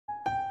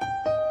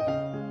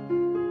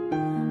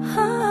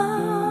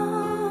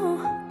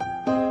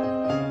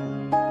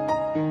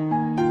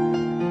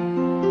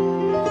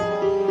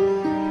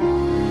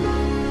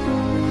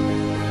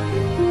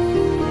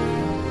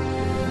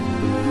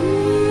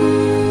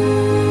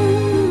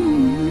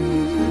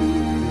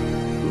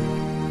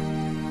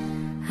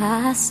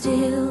I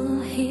still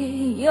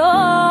hear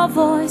your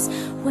voice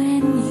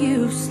when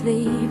you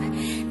sleep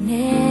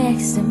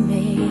next to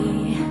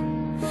me.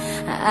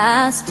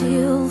 I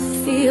still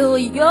feel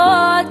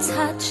your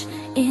touch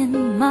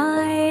in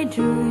my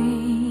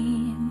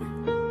dream.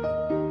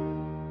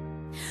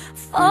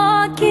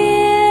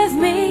 Forgive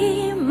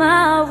me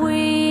my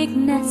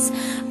weakness,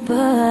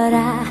 but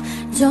I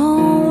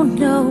don't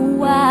know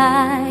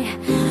why.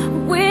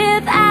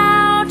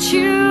 Without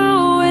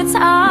you, it's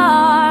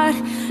hard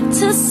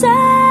to survive.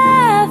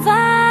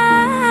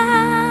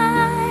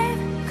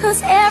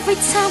 'Cause every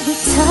time we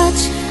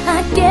touch, I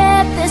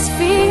get this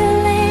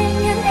feeling.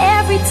 And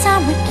every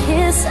time we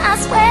kiss, I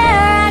swear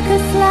I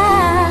could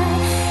fly.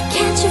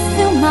 Can't you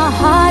feel my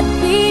heart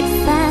beat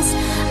fast?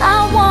 I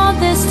want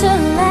this to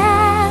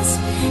last.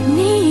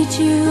 Need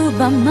you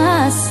by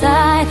my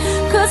side.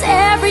 'Cause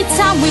every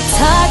time we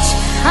touch,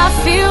 I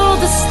feel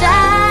the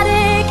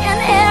static. And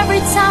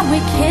every time we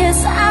kiss,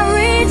 I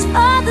reach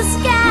for the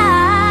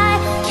sky.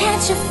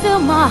 Can't you feel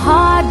my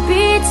heart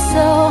beat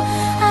so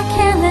I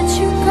can't let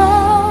you go?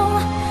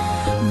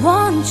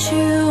 Want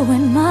you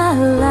in my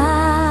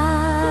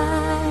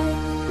life.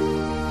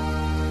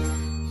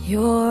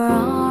 Your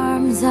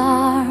arms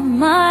are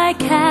my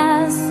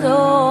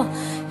castle.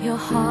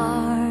 Your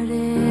heart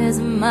is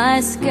my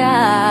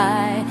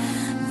sky.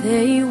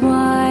 They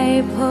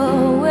wipe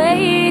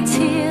away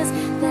tears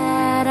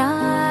that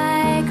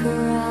I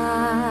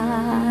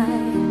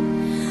cry.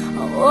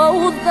 Oh,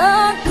 the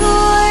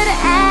good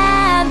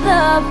and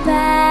the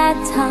bad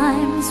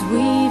times,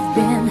 we've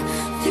been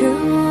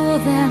through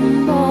them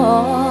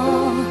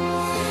all.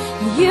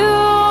 You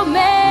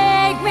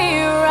make me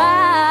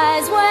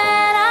rise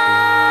when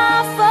I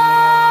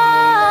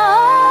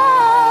fall.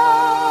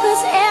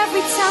 'Cause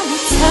every time we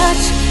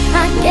touch,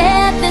 I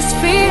get this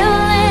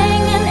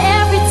feeling. And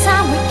every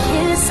time we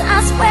kiss, I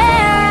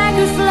swear I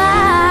could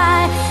fly.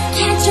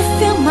 Can't you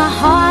feel my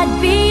heart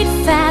beat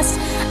fast?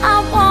 I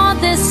want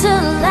this to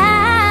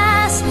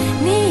last.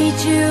 Need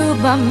you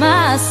by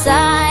my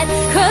side.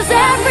 'Cause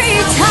every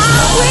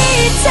time we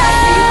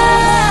touch,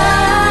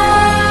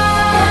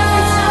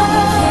 every time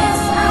we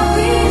kiss, I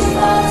reach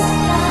for the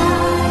sky.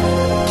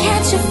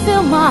 Can't you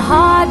feel my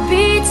heart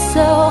beat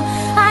so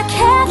I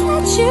can't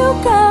let you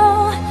go?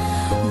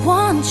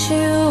 Want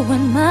you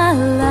in my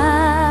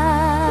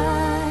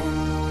life.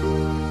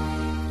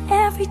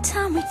 Every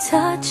time we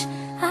touch,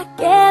 I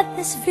get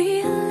this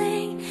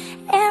feeling.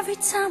 Every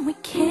time we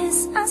kiss,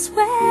 I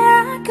swear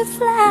I could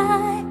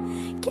fly.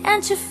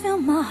 Can't you feel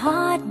my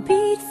heart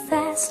beat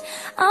fast?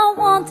 I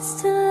want this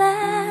to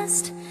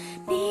last.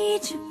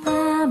 Need you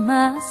by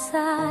my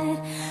side.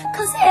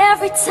 'Cause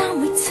every time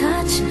we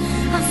touch,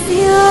 I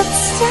feel the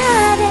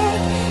static.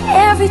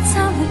 Every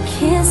time we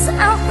kiss,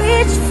 I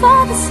reach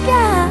for the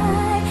sky.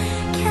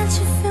 Can't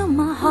you feel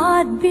my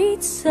heart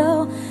beat so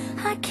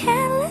I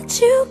can't let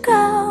you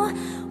go?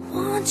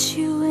 Want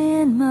you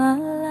in my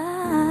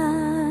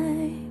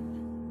life.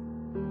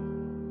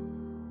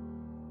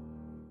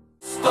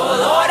 Oh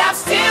Lord, I'm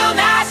still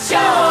not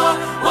sure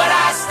what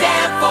I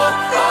stand for.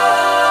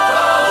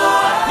 Oh,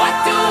 what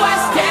do I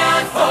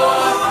stand for?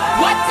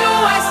 What do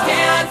I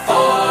stand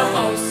for?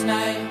 Most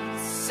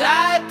nights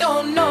I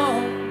don't know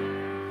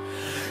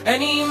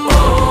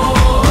anymore.